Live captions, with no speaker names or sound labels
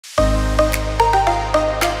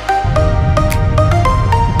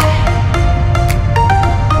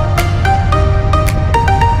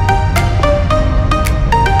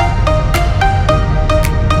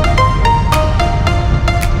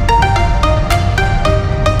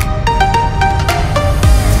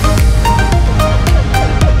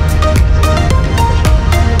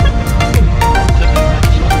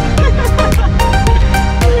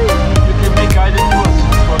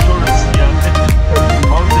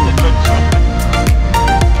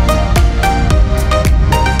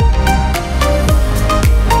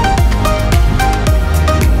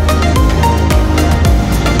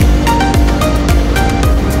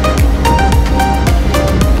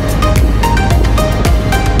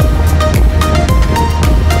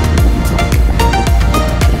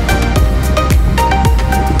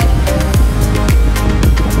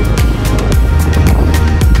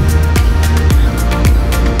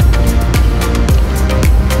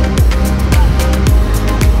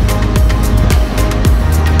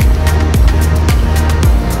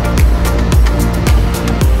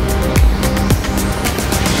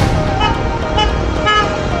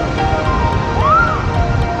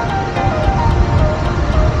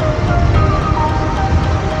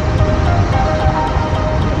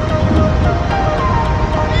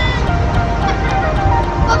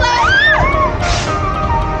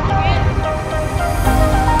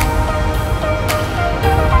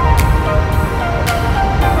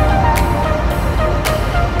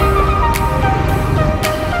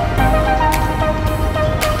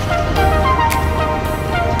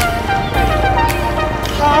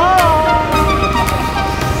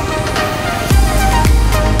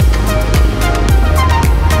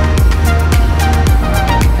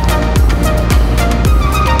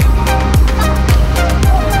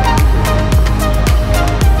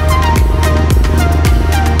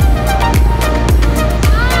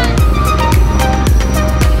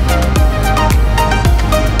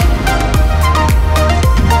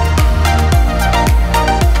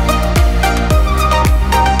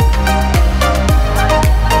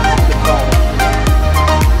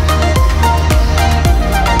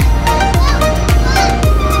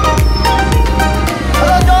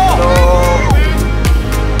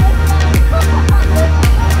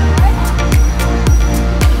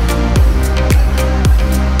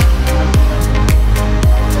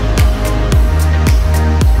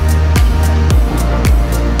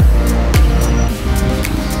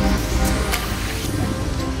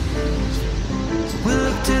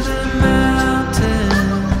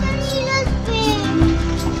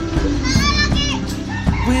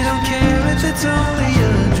don't care if it's only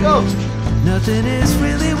a dream. Nothing is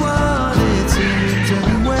really what it seems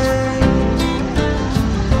anyway.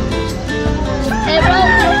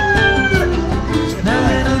 Now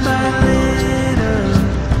little by little,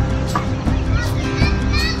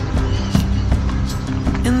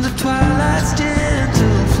 in the twilight's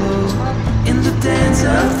gentle flow, in the dance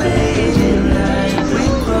of fading light, we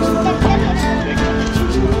grow.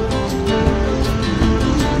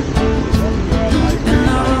 And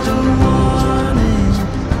all the warning,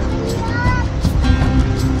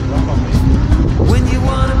 when you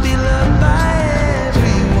wanna be loved by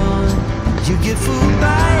everyone, you get fooled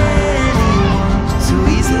by anyone so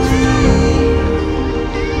easily.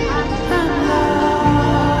 I'm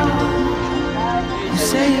lost. You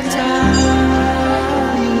say you're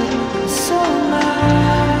tired, so am I.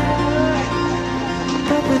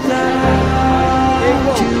 But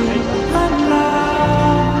without you, I'm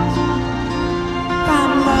lost.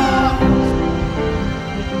 I'm lost.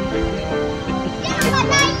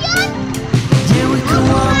 Yeah, we can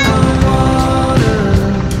walk on water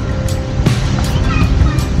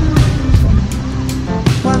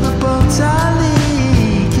while the boats are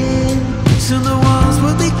leaking. Soon the walls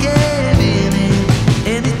will be giving in.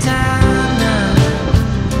 Anytime now,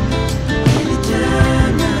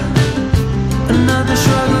 anytime now. Another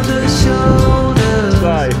shrug of the shoulders.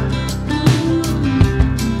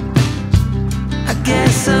 I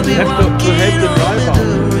guess I'll be You have to walking help the on driver. in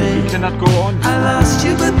the rain. You cannot go on. I lost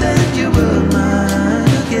you, but then you were mine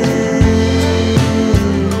again.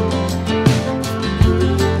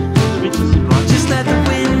 Just like the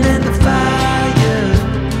wind and the fire,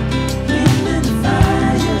 wind and the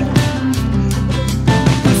fire.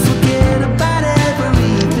 We forget about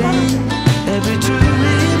everything, every true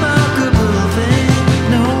remarkable thing.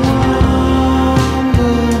 No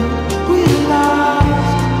wonder we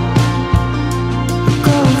lost.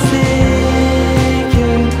 Go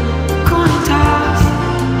figure, coin toss.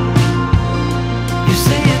 You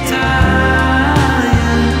say you're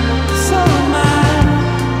tired, so am I.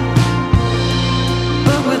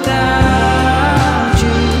 But without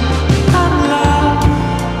you, I'm lost,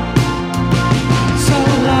 so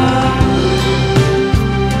lost.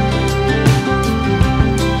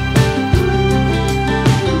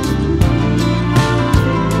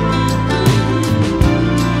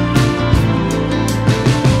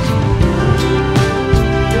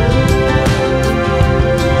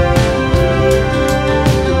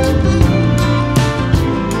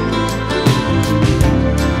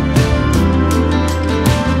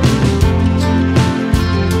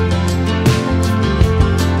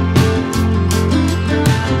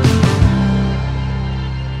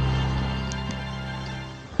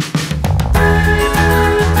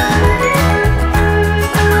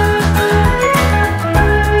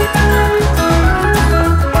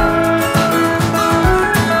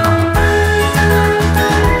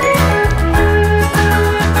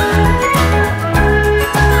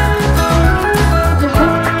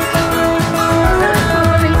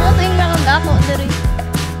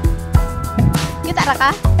 Kita ra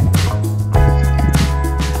ka?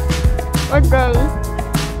 Or bro?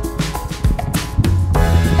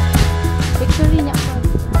 Picture niya ako.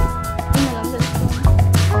 Ano lang dito?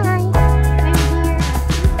 Hi, I'm here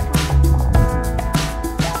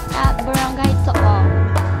at Barangay Toong.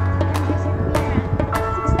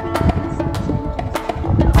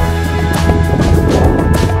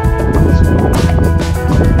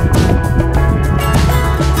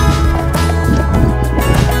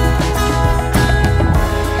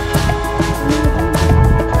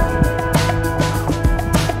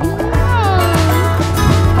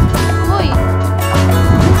 Uy!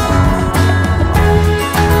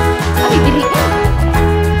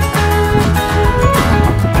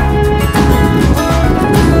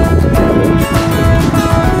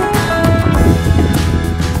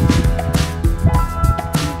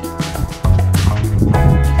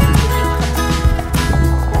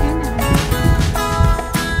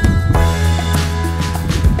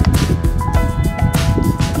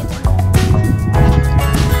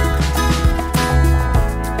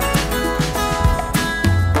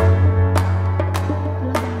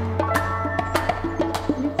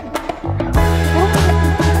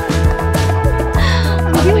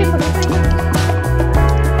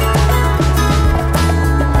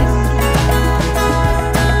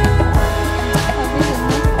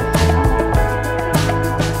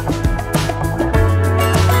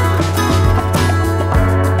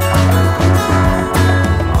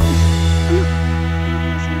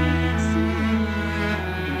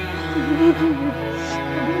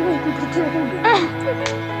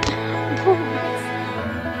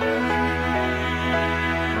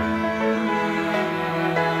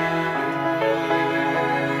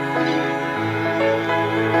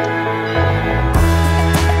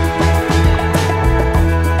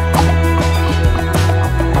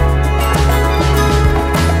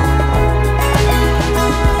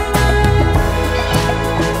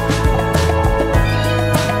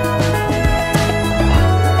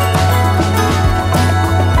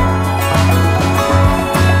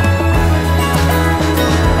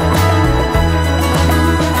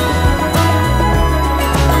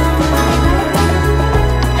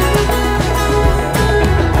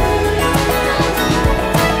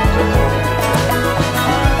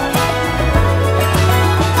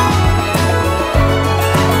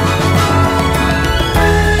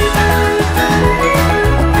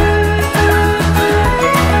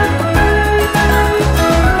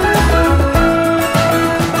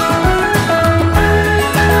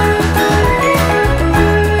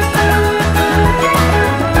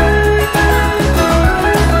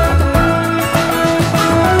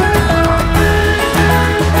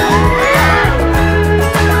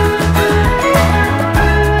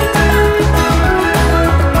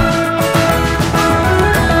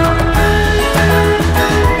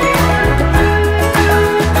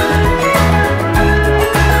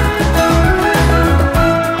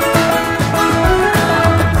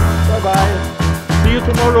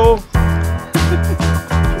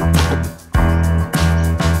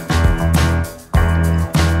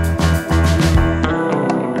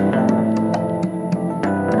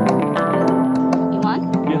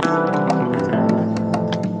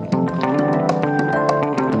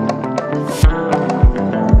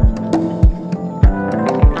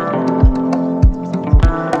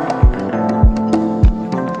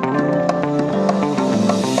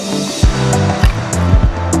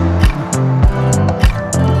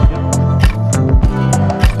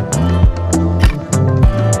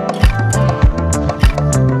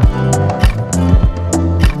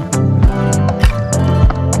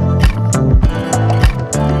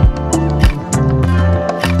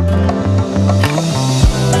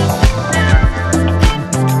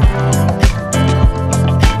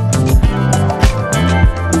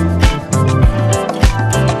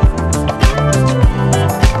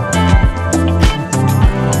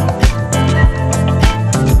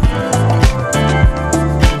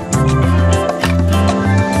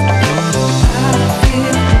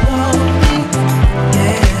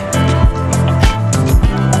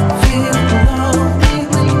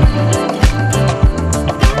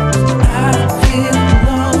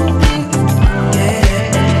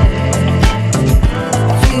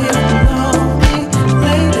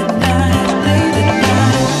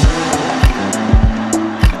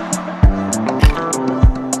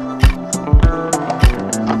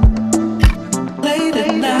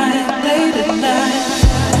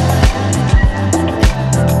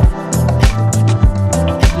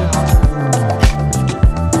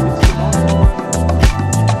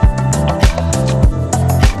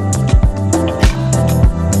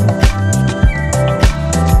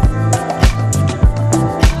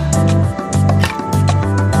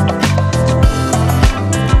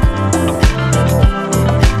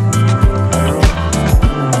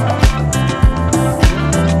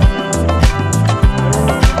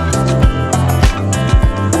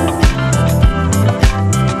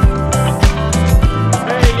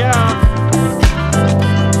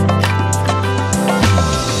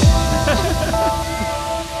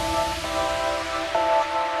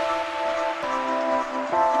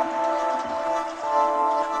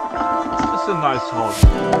 It's a nice house.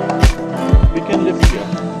 We can live here.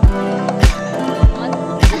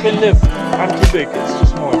 We can live. I'm too big, it's too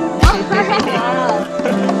small.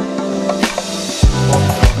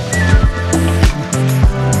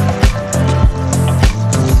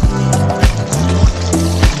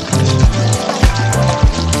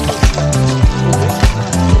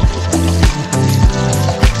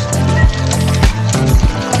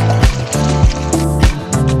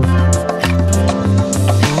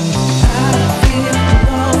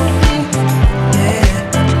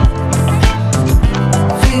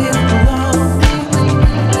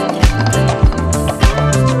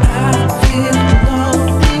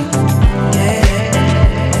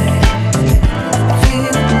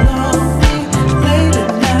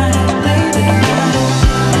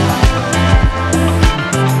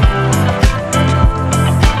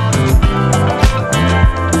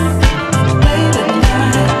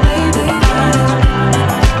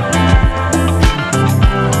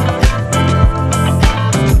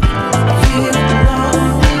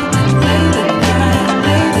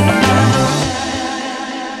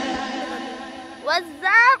 What's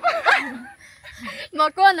up?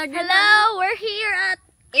 Hello, we're here at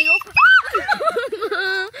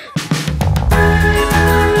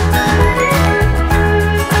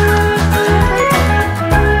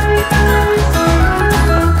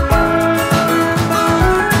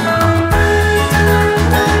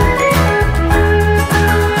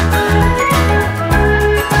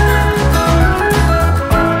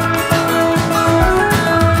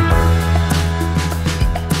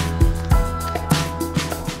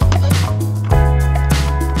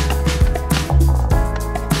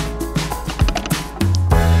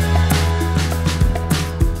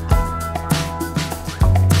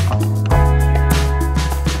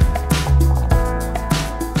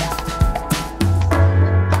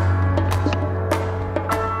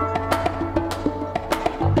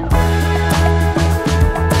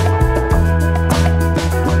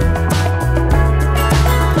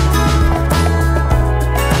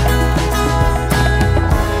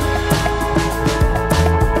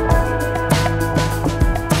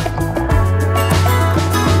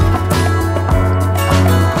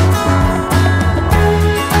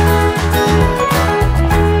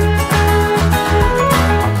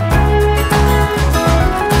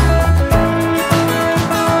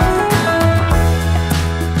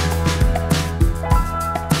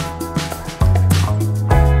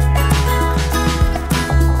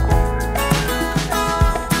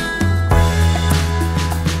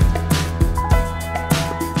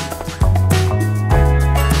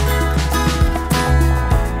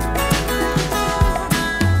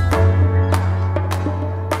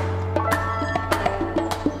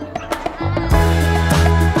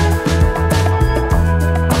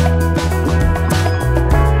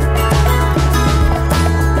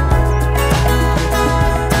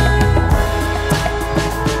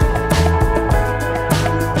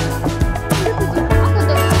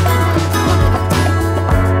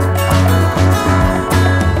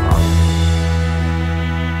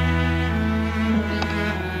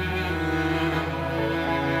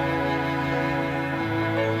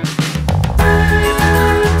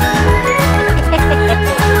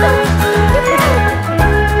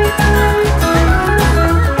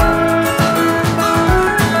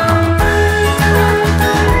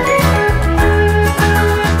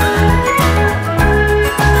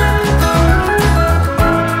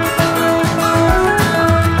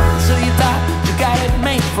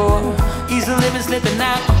slipping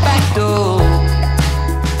out the back door.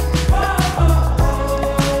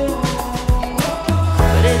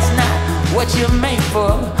 But it's not what you're made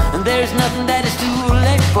for, and there's nothing that is too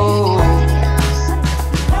late for.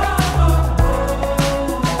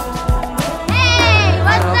 Hey,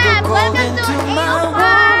 what's up? Welcome to Embark.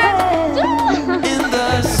 In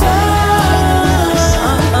the sun,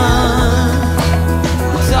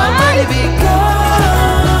 it's already begun.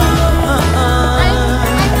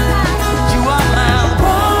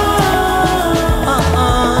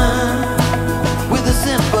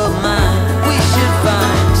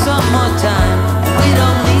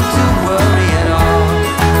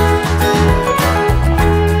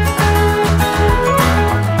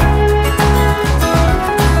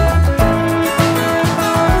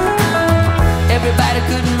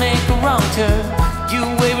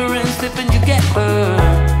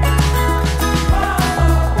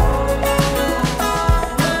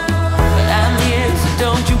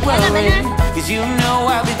 you know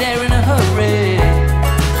I'll be there in a hurry.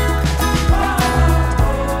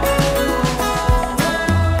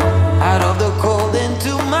 Out of the cold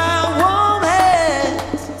into my warm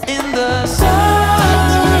hands in the sun.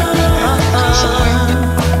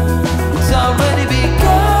 It's already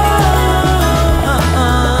begun.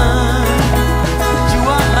 You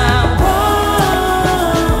are my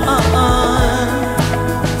one.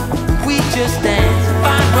 We just dance,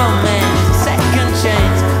 find romance.